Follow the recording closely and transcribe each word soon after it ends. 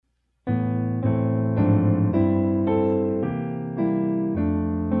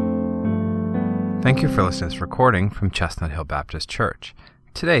Thank you for listening to this recording from Chestnut Hill Baptist Church.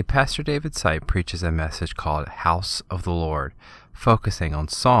 Today, Pastor David Sipe preaches a message called House of the Lord, focusing on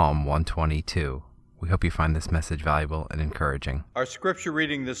Psalm 122. We hope you find this message valuable and encouraging. Our scripture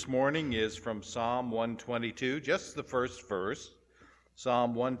reading this morning is from Psalm 122, just the first verse,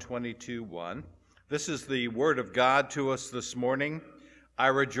 Psalm 122:1. This is the word of God to us this morning. I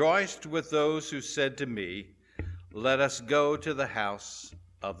rejoiced with those who said to me, "Let us go to the house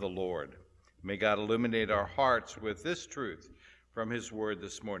of the Lord." May God illuminate our hearts with this truth from his word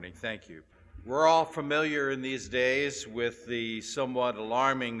this morning. Thank you. We're all familiar in these days with the somewhat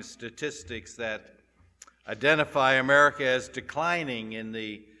alarming statistics that identify America as declining in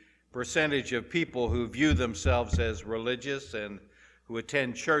the percentage of people who view themselves as religious and who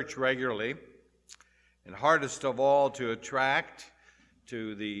attend church regularly. And hardest of all to attract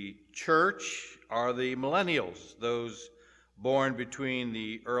to the church are the millennials, those born between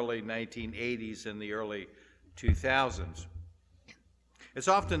the early 1980s and the early 2000s. It's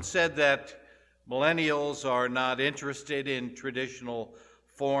often said that millennials are not interested in traditional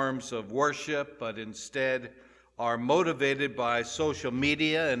forms of worship, but instead are motivated by social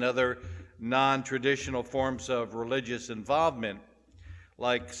media and other non-traditional forms of religious involvement,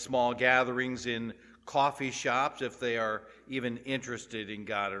 like small gatherings in coffee shops, if they are even interested in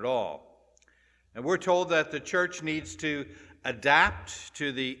God at all. And we're told that the church needs to adapt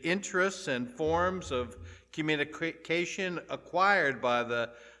to the interests and forms of communication acquired by the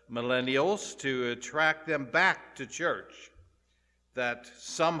millennials to attract them back to church, that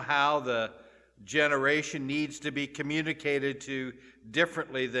somehow the generation needs to be communicated to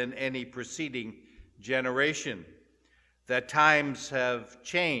differently than any preceding generation, that times have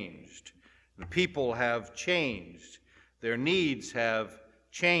changed, the people have changed, their needs have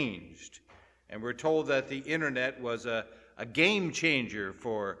changed, and we're told that the internet was a game changer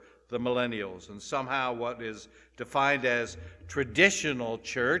for the millennials, and somehow what is defined as traditional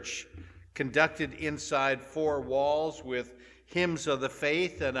church, conducted inside four walls with hymns of the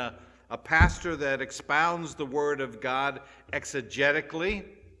faith and a pastor that expounds the Word of God exegetically,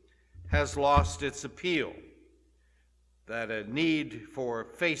 has lost its appeal. That a need for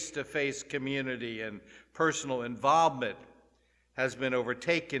face-to-face community and personal involvement has been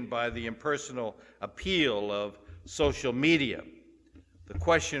overtaken by the impersonal appeal of social media. The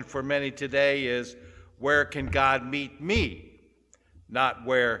question for many today is, where can God meet me? Not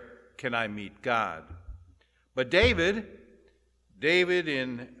where can I meet God? But David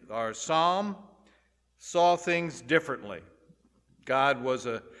in our psalm saw things differently.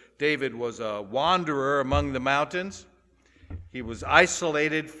 David was a wanderer among the mountains. He was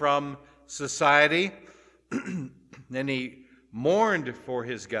isolated from society, and he mourned for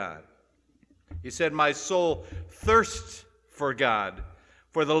his God. He said, "My soul thirsts for God,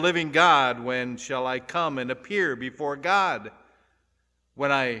 for the living God. When shall I come and appear before God?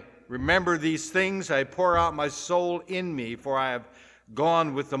 When I remember these things, I pour out my soul in me, for I have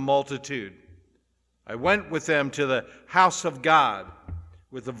gone with the multitude. I went with them to the house of God,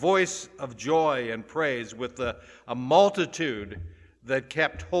 with the voice of joy and praise, with a multitude that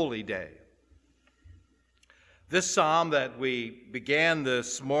kept holy day." This psalm that we began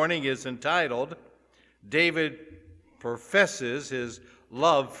this morning is entitled, David Professes His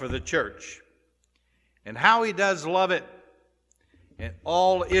Love for the Church. And how he does love it. And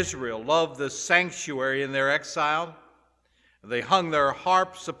all Israel loved the sanctuary in their exile. They hung their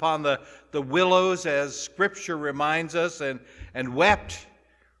harps upon the willows, as Scripture reminds us, and wept,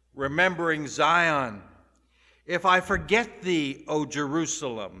 remembering Zion. "If I forget thee, O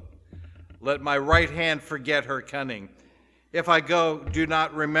Jerusalem, let my right hand forget her cunning. If I do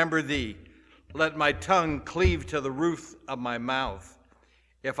not remember thee, let my tongue cleave to the roof of my mouth.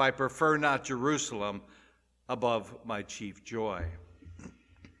 If I prefer not Jerusalem above my chief joy."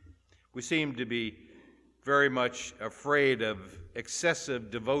 We seem to be very much afraid of excessive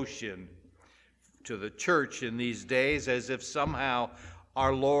devotion to the church in these days, as if somehow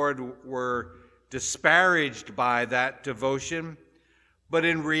our Lord were disparaged by that devotion. But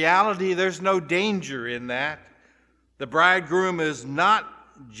in reality, there's no danger in that. The bridegroom is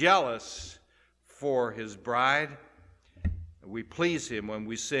not jealous for his bride. We please him when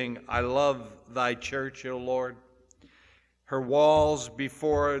we sing, "I love thy church, O Lord. Her walls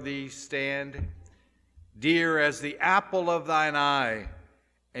before thee stand, dear as the apple of thine eye,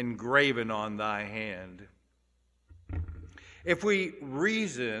 engraven on thy hand." If we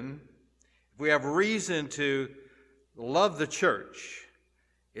have reason to love the church,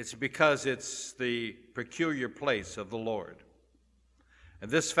 it's because it's the peculiar place of the Lord.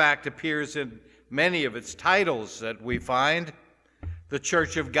 And this fact appears in many of its titles that we find: the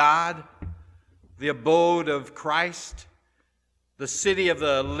Church of God, the abode of Christ, the city of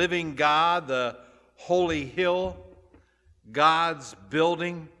the living God, the holy hill, God's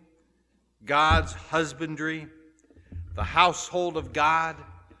building, God's husbandry, the household of God,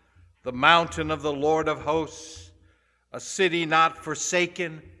 the mountain of the Lord of hosts, a city not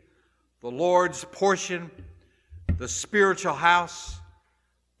forsaken, the Lord's portion, the spiritual house,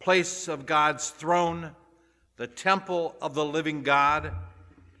 place of God's throne, the temple of the living God.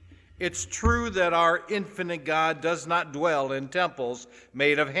 It's true that our infinite God does not dwell in temples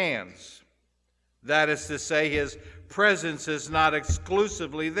made of hands. That is to say, his presence is not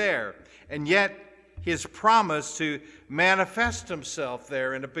exclusively there, and yet his promise to manifest himself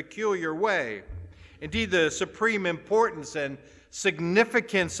there in a peculiar way. Indeed, the supreme importance and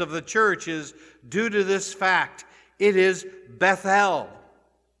significance of the church is due to this fact. It is Bethel,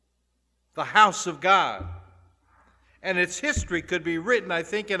 the house of God. And its history could be written, I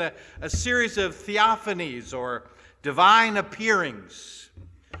think, in a series of theophanies or divine appearings.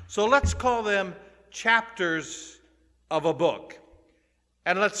 So let's call them chapters of a book.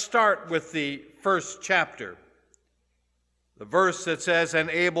 And let's start with the first chapter. The verse that says,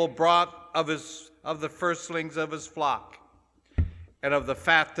 "And Abel brought of the firstlings of his flock, and of the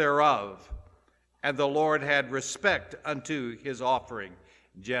fat thereof, and the Lord had respect unto his offering."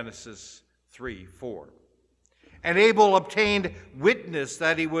 Genesis 3:4. And Abel obtained witness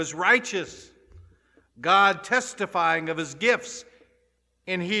that he was righteous, God testifying of his gifts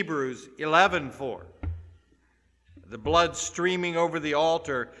in Hebrews 11:4. The blood streaming over the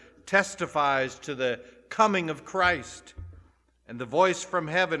altar testifies to the coming of Christ, and the voice from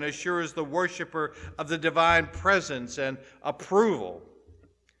heaven assures the worshiper of the divine presence and approval.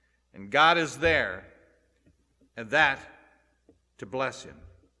 And God is there, and that to bless him.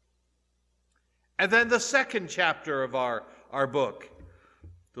 And then the second chapter of our book.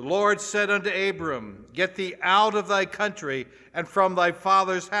 The Lord said unto Abram, "Get thee out of thy country and from thy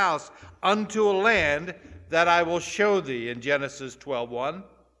father's house unto a land that I will show thee," in Genesis 12:1.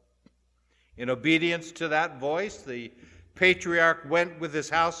 In obedience to that voice, the patriarch went with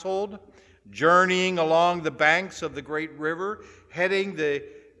his household, journeying along the banks of the great river, heeding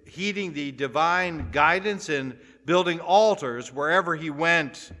the divine guidance and building altars wherever he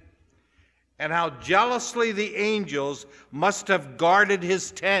went. And how jealously the angels must have guarded his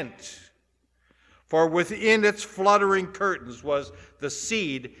tent, for within its fluttering curtains was the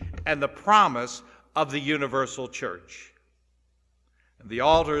seed and the promise of the universal church. And the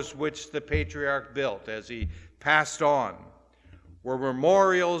altars which the patriarch built as he passed on were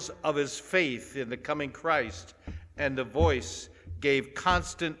memorials of his faith in the coming Christ, and the voice gave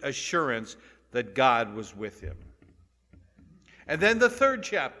constant assurance that God was with him. And then the third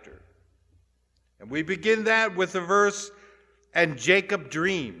chapter. And we begin that with the verse, "And Jacob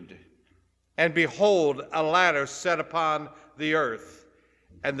dreamed, and behold, a ladder set upon the earth,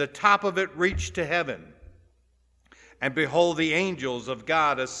 and the top of it reached to heaven. And behold, the angels of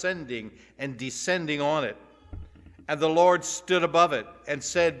God ascending and descending on it. And the Lord stood above it, and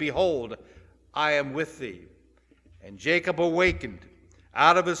said, Behold, I am with thee. And Jacob awakened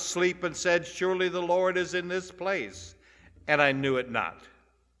out of his sleep, and said, Surely the Lord is in this place, and I knew it not.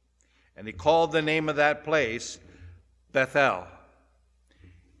 And he called the name of that place Bethel.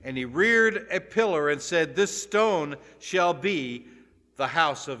 And he reared a pillar and said, This stone shall be the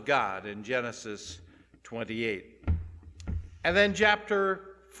house of God," in Genesis 28. And then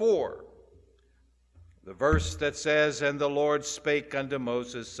chapter 4, the verse that says, "And the Lord spake unto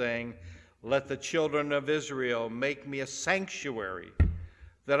Moses, saying, Let the children of Israel make me a sanctuary,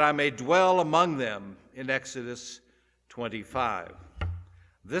 that I may dwell among them," in Exodus 25.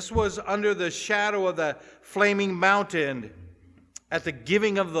 This was under the shadow of the flaming mountain at the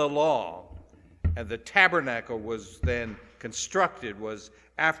giving of the law, and the tabernacle was then constructed, was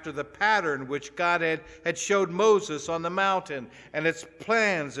after the pattern which God had showed Moses on the mountain, and its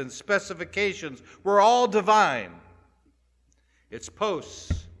plans and specifications were all divine. Its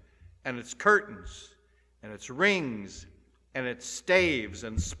posts and its curtains and its rings and its staves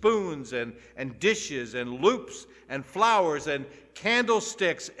and spoons and dishes and loops and flowers and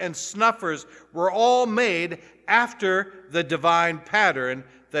candlesticks and snuffers were all made after the divine pattern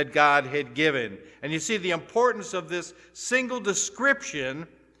that God had given. And you see, the importance of this single description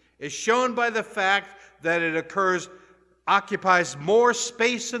is shown by the fact that it occupies more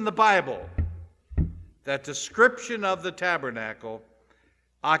space in the Bible. That description of the tabernacle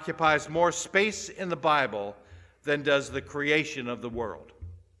occupies more space in the Bible than does the creation of the world.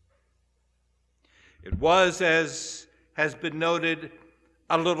 It was, as has been noted,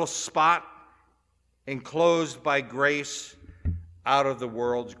 a little spot enclosed by grace out of the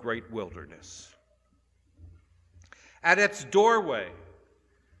world's great wilderness. At its doorway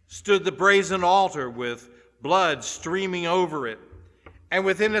stood the brazen altar with blood streaming over it, and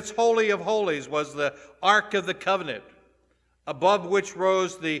within its holy of holies was the Ark of the Covenant, above which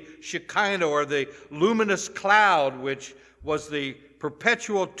rose the Shekinah, or the luminous cloud, which was the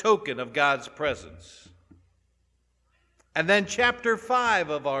perpetual token of God's presence. And then chapter 5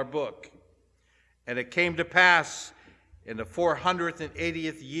 of our book. And it came to pass in the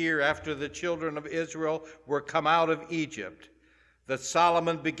 480th year after the children of Israel were come out of Egypt, that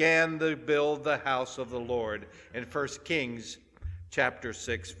Solomon began to build the house of the Lord, in 1 Kings chapter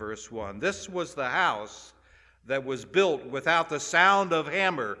 6, verse 1. This was the house that was built without the sound of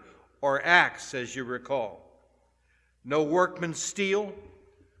hammer or axe, as you recall. No workman's steel,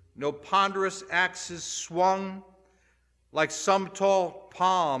 no ponderous axes swung, like some tall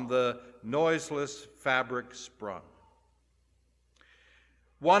palm the noiseless fabric sprung.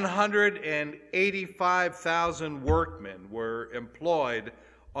 185,000 workmen were employed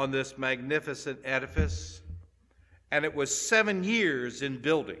on this magnificent edifice, and it was 7 years in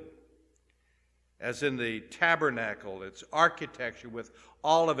building. As in the tabernacle, its architecture with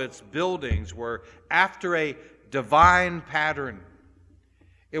all of its buildings were after a divine pattern.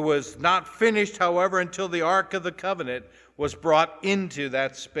 It was not finished, however, until the Ark of the Covenant was brought into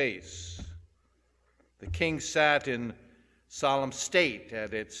that space. The king sat in solemn state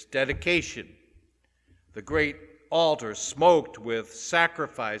at its dedication. The great altar smoked with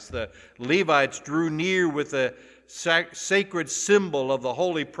sacrifice. The Levites drew near with the sacred symbol of the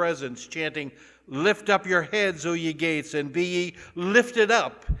holy presence, chanting, "Lift up your heads, O ye gates, and be ye lifted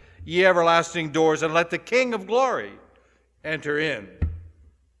up, ye everlasting doors, and let the King of glory enter in."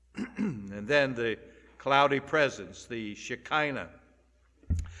 And then the cloudy presence, the Shekinah,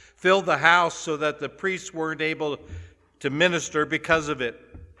 filled the house so that the priests weren't able to minister because of it.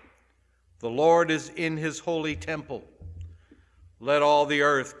 The Lord is in his holy temple. Let all the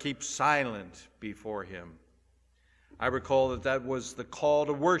earth keep silent before him. I recall that was the call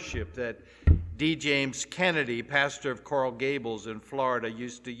to worship that D. James Kennedy, pastor of Coral Gables in Florida,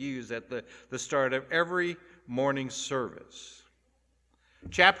 used to use at the start of every morning service.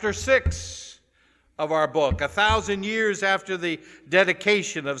 Chapter 6 of our book. 1,000 years after the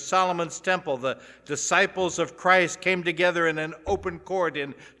dedication of Solomon's temple, the disciples of Christ came together in an open court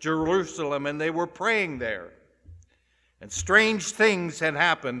in Jerusalem, and they were praying there. And strange things had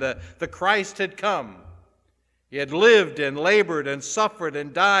happened. The Christ had come. He had lived and labored and suffered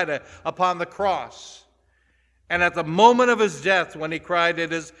and died upon the cross. And at the moment of his death, when he cried,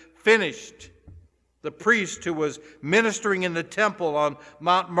 "It is finished," the priest who was ministering in the temple on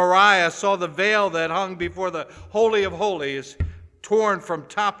Mount Moriah saw the veil that hung before the Holy of Holies torn from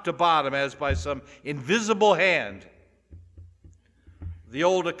top to bottom as by some invisible hand. The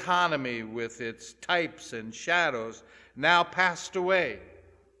old economy with its types and shadows now passed away.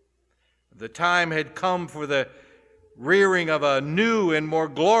 The time had come for the rearing of a new and more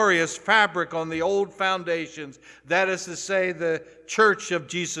glorious fabric on the old foundations, that is to say, the Church of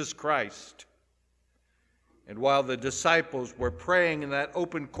Jesus Christ. And while the disciples were praying in that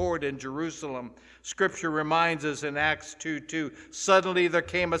open court in Jerusalem, Scripture reminds us in Acts 2:2, suddenly there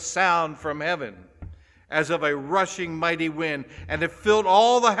came a sound from heaven as of a rushing mighty wind, and it filled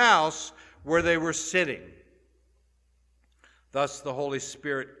all the house where they were sitting. Thus the Holy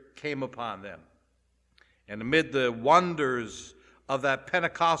Spirit came upon them. And amid the wonders of that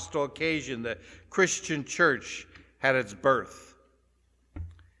Pentecostal occasion, the Christian church had its birth.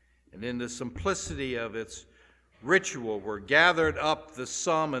 And in the simplicity of its ritual were gathered up the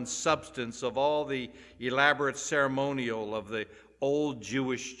sum and substance of all the elaborate ceremonial of the old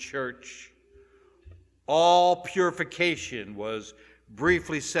Jewish church. All purification was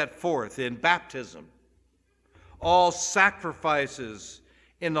briefly set forth in baptism. All sacrifices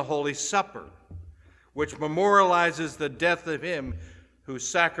in the Holy Supper, which memorializes the death of him who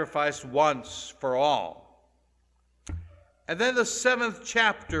sacrificed once for all. And then the 7th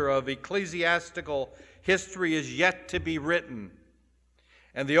chapter of ecclesiastical history is yet to be written.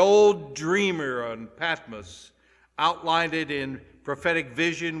 And the old dreamer on Patmos outlined it in prophetic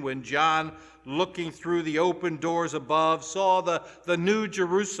vision when John, looking through the open doors above, saw the new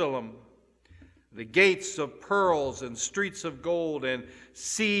Jerusalem, the gates of pearls and streets of gold and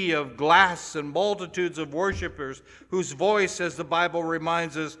sea of glass and multitudes of worshipers whose voice, as the Bible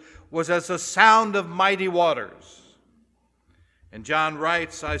reminds us, was as the sound of mighty waters. And John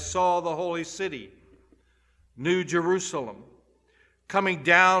writes, "I saw the holy city, New Jerusalem, coming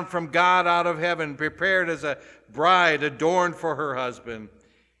down from God out of heaven, prepared as a bride adorned for her husband.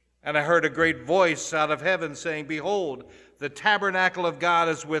 And I heard a great voice out of heaven saying, 'Behold, the tabernacle of God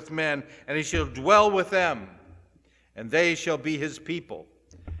is with men, and he shall dwell with them. and they shall be his people,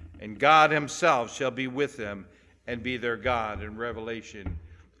 and God himself shall be with them and be their God, in Revelation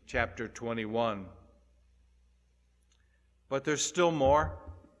chapter 21. But there's still more.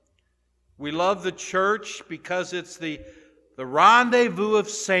 We love the church because it's the rendezvous of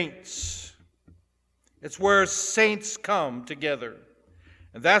saints. It's where saints come together.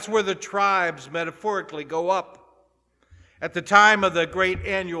 And that's where the tribes metaphorically go up. At the time of the great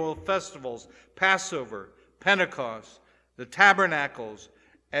annual festivals, Passover, Pentecost, the tabernacles,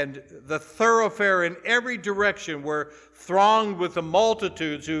 and the thoroughfare in every direction were thronged with the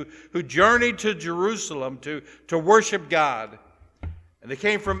multitudes who journeyed to Jerusalem to worship God. And they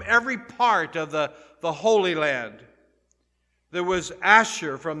came from every part of the Holy Land. There was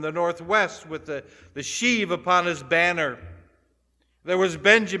Asher from the northwest with the sheave upon his banner. There was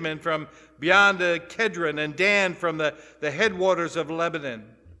Benjamin from beyond the Kedron, and Dan from the headwaters of Lebanon.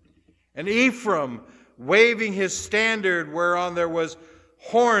 And Ephraim waving his standard whereon there was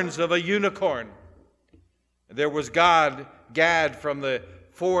horns of a unicorn. There was Gad from the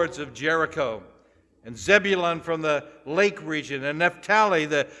fords of Jericho, and Zebulun from the lake region, and Naphtali,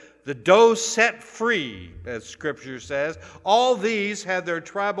 the doe set free, as Scripture says. All these had their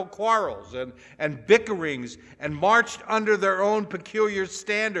tribal quarrels and bickerings and marched under their own peculiar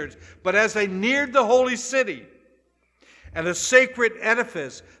standards. But as they neared the holy city and the sacred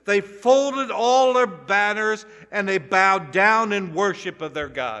edifice, they folded all their banners and they bowed down in worship of their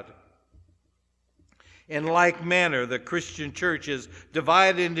God. In like manner, the Christian church is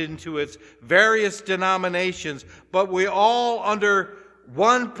divided into its various denominations, but we all under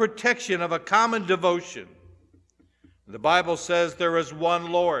one protection of a common devotion. The Bible says there is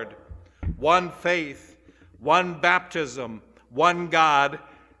one Lord, one faith, one baptism, one God,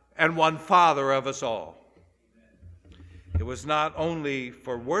 and one Father of us all. It was not only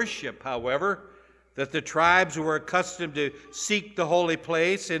for worship, however, that the tribes were accustomed to seek the holy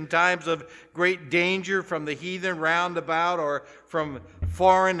place in times of great danger from the heathen round about or from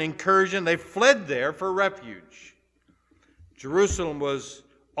foreign incursion. They fled there for refuge. Jerusalem was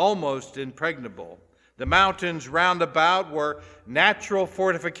almost impregnable. The mountains round about were natural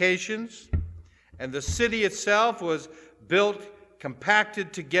fortifications, and the city itself was built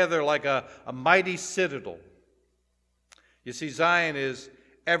compacted together like a mighty citadel. You see, Zion is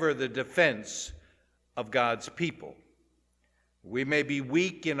ever the defense of God's people. We may be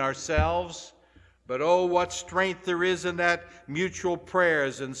weak in ourselves, but oh, what strength there is in that mutual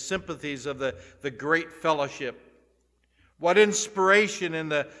prayers and sympathies of the great fellowship. What inspiration in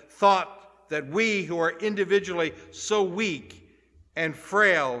the thought that we who are individually so weak and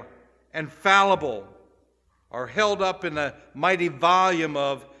frail and fallible are held up in a mighty volume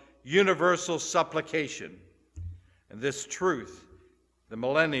of universal supplication. And this truth the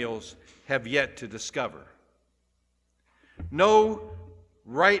millennials have yet to discover. No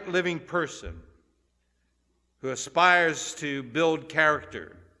right living person who aspires to build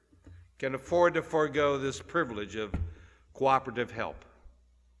character can afford to forego this privilege of cooperative help.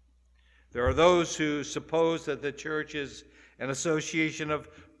 There are those who suppose that the church is an association of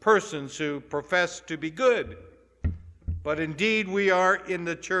persons who profess to be good. But indeed, we are in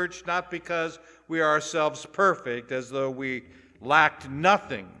the church not because we are ourselves perfect, as though we lacked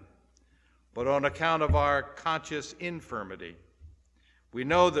nothing, but on account of our conscious infirmity. We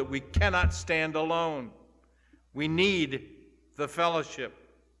know that we cannot stand alone. We need the fellowship.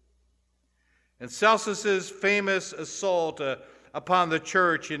 And Celsus's famous assault upon the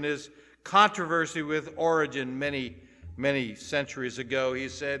church in his controversy with Origen many centuries ago, he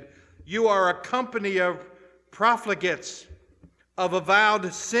said, "You are a company of profligates, of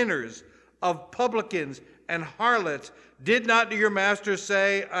avowed sinners, of publicans and harlots. Did not your master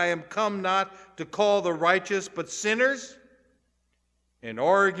say, I am come not to call the righteous but sinners?" And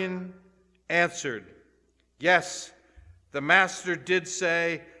Origen answered, "Yes, the master did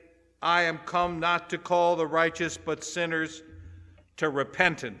say, I am come not to call the righteous but sinners to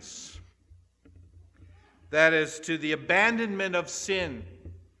repentance." That is, to the abandonment of sin,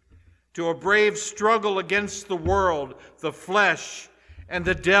 to a brave struggle against the world, the flesh, and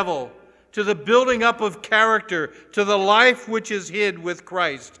the devil, to the building up of character, to the life which is hid with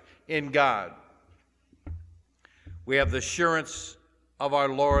Christ in God. We have the assurance of our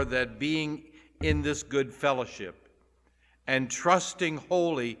Lord that being in this good fellowship and trusting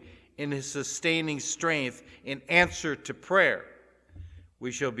wholly in his sustaining strength in answer to prayer,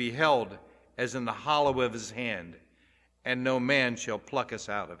 we shall be held as in the hollow of his hand, and no man shall pluck us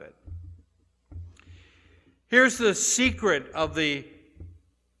out of it. Here's the secret of the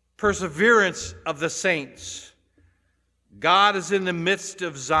perseverance of the saints. God is in the midst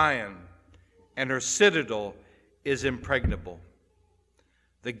of Zion, and her citadel is impregnable.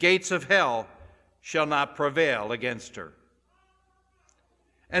 The gates of hell shall not prevail against her.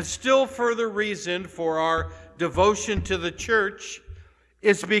 And still further reason for our devotion to the church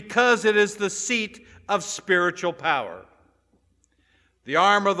is because it is the seat of spiritual power. The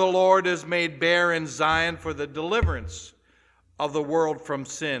arm of the Lord is made bare in Zion for the deliverance of the world from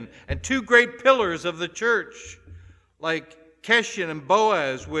sin. And two great pillars of the church, like Keshen and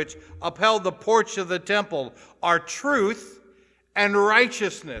Boaz, which upheld the porch of the temple, are truth and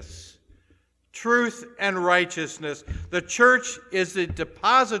righteousness. Truth and righteousness. The church is the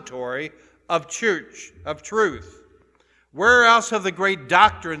depository of truth. Where else have the great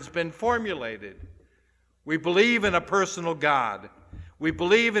doctrines been formulated? We believe in a personal God. We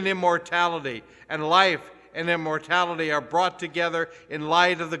believe in immortality, and life and immortality are brought together in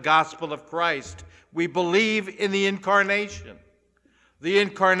light of the gospel of Christ. We believe in the incarnation. The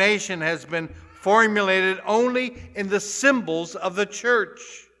incarnation has been formulated only in the symbols of the church.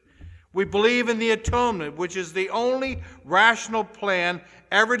 We believe in the atonement, which is the only rational plan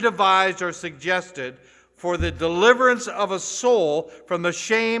ever devised or suggested for the deliverance of a soul from the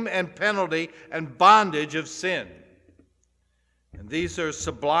shame and penalty and bondage of sin. And these are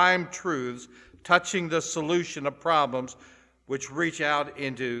sublime truths touching the solution of problems which reach out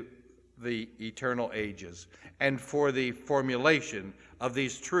into the eternal ages. And for the formulation of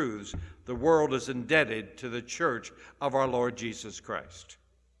these truths, the world is indebted to the church of our Lord Jesus Christ.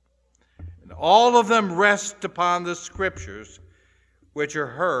 And all of them rest upon the scriptures, which are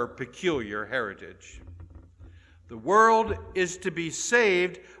her peculiar heritage. The world is to be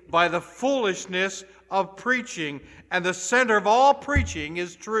saved by the foolishness of preaching, and the center of all preaching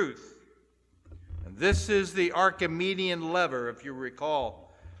is truth. And this is the Archimedean lever, if you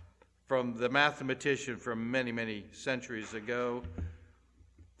recall, from the mathematician from many, many centuries ago.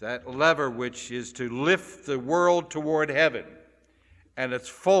 That lever which is to lift the world toward heaven, and its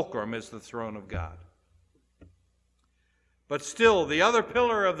fulcrum is the throne of God. But still, the other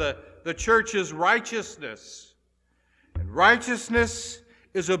pillar of the church is righteousness. And righteousness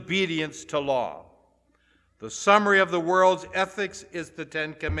is obedience to law. The summary of the world's ethics is the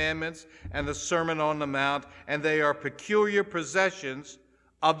Ten Commandments and the Sermon on the Mount, and they are peculiar possessions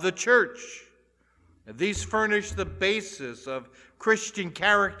of the church. And these furnish the basis of Christian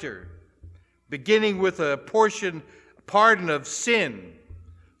character, beginning with a pardon of sin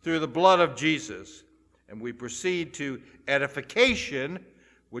through the blood of Jesus. And we proceed to edification,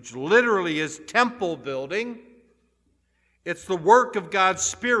 which literally is temple building. It's the work of God's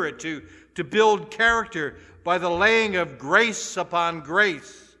Spirit to build character by the laying of grace upon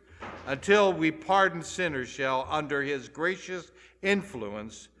grace, until we pardoned sinners shall, under his gracious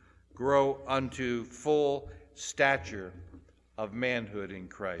influence, grow unto full stature of manhood in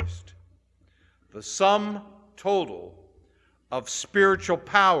Christ. The sum total of spiritual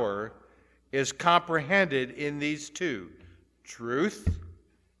power is comprehended in these two, truth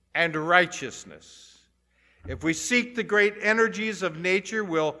and righteousness. If we seek the great energies of nature,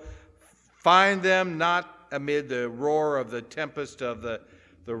 we'll find them not amid the roar of the tempest of the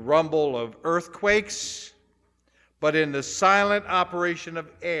rumble of earthquakes, but in the silent operation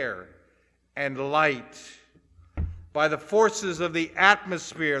of air and light. By the forces of the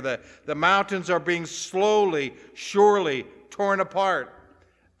atmosphere, the mountains are being slowly, surely torn apart,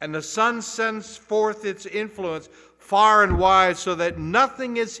 and the sun sends forth its influence far and wide so that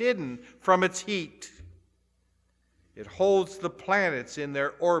nothing is hidden from its heat. It holds the planets in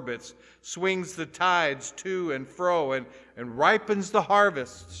their orbits, swings the tides to and fro, and ripens the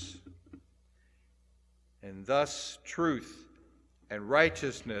harvests. And thus truth and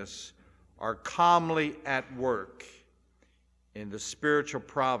righteousness are calmly at work in the spiritual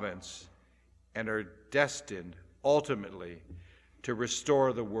province and are destined ultimately to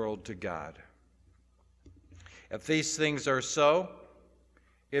restore the world to God. If these things are so,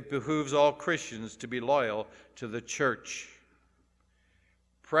 it behooves all Christians to be loyal to the church.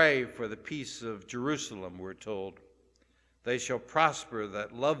 Pray for the peace of Jerusalem, we're told. They shall prosper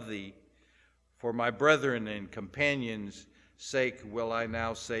that love thee. For my brethren and companions' sake will I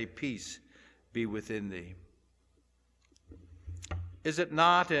now say, peace be within thee. Is it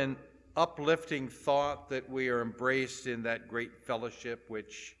not an uplifting thought that we are embraced in that great fellowship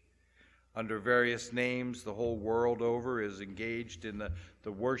which, under various names the whole world over, is engaged in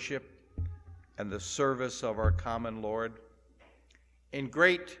the worship and the service of our common Lord? In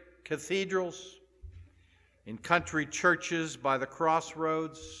great cathedrals, in country churches by the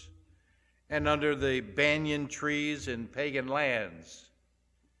crossroads, and under the banyan trees in pagan lands,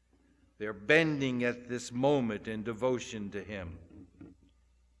 they're bending at this moment in devotion to him.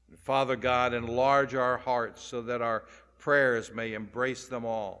 Father God, enlarge our hearts so that our prayers may embrace them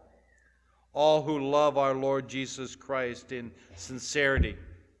all. All who love our Lord Jesus Christ in sincerity,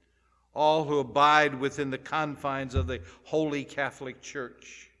 all who abide within the confines of the Holy Catholic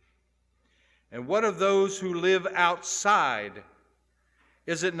Church. And what of those who live outside?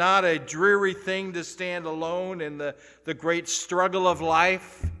 Is it not a dreary thing to stand alone in the great struggle of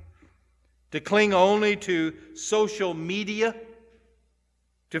life, to cling only to social media,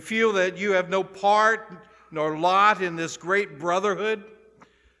 to feel that you have no part nor lot in this great brotherhood,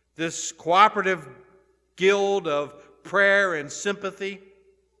 this cooperative guild of prayer and sympathy?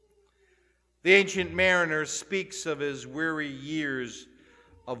 The ancient mariner speaks of his weary years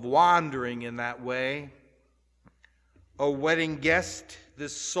of wandering in that way. O wedding guest,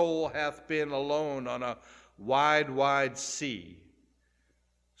 this soul hath been alone on a wide, wide sea.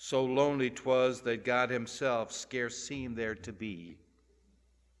 So lonely 'twas that God himself scarce seemed there to be.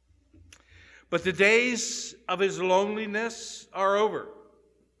 But the days of his loneliness are over.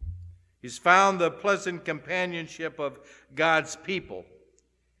 He's found the pleasant companionship of God's people,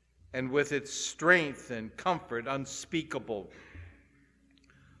 and with its strength and comfort unspeakable.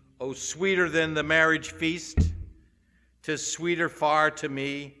 Oh, sweeter than the marriage feast, 'tis sweeter far to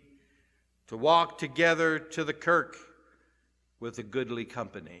me to walk together to the kirk with a goodly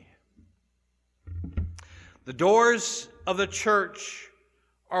company. The doors of the church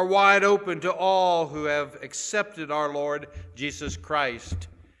are wide open to all who have accepted our Lord Jesus Christ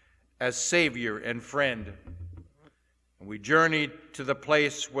as Savior and friend. And we journey to the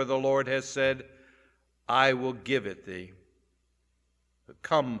place where the Lord has said, I will give it thee. But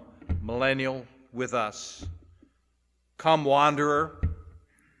come, millennial, with us. Come, wanderer,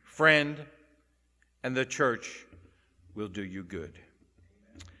 friend, and the church will do you good.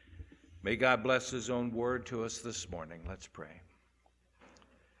 May God bless his own word to us this morning. Let's pray.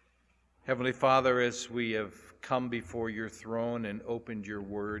 Heavenly Father, as we have come before your throne and opened your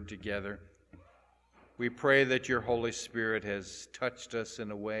word together, we pray that your Holy Spirit has touched us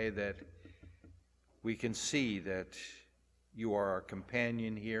in a way that we can see that you are our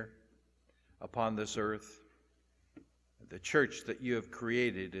companion here upon this earth. The church that you have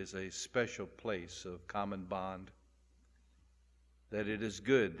created is a special place of common bond, that it is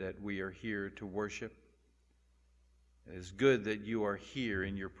good that we are here to worship. It is good that you are here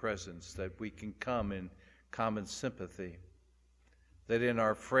in your presence, that we can come in common sympathy, that in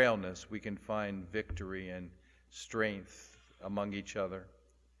our frailness we can find victory and strength among each other.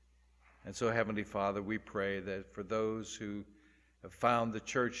 And so, Heavenly Father, we pray that for those who have found the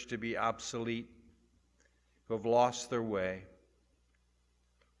church to be obsolete, who have lost their way,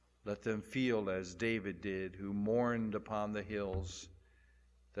 let them feel as David did, who mourned upon the hills,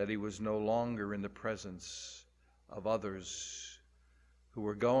 that he was no longer in the presence of others who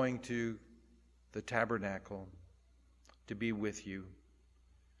were going to the tabernacle to be with you.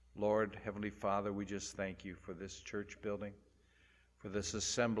 Lord, Heavenly Father, we just thank you for this church building, for this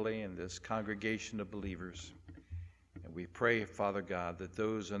assembly and this congregation of believers. And we pray, Father God, that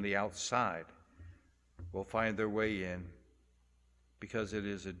those on the outside will find their way in, because it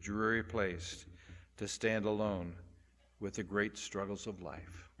is a dreary place to stand alone with the great struggles of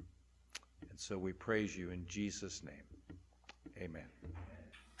life. And so we praise you in Jesus' name. Amen.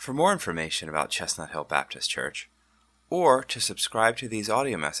 For more information about Chestnut Hill Baptist Church, or to subscribe to these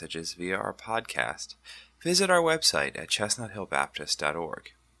audio messages via our podcast, visit our website at chestnuthillbaptist.org.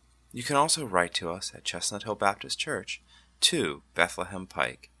 You can also write to us at Chestnut Hill Baptist Church, 2 Bethlehem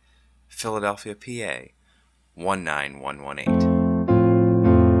Pike, Philadelphia, PA 19118.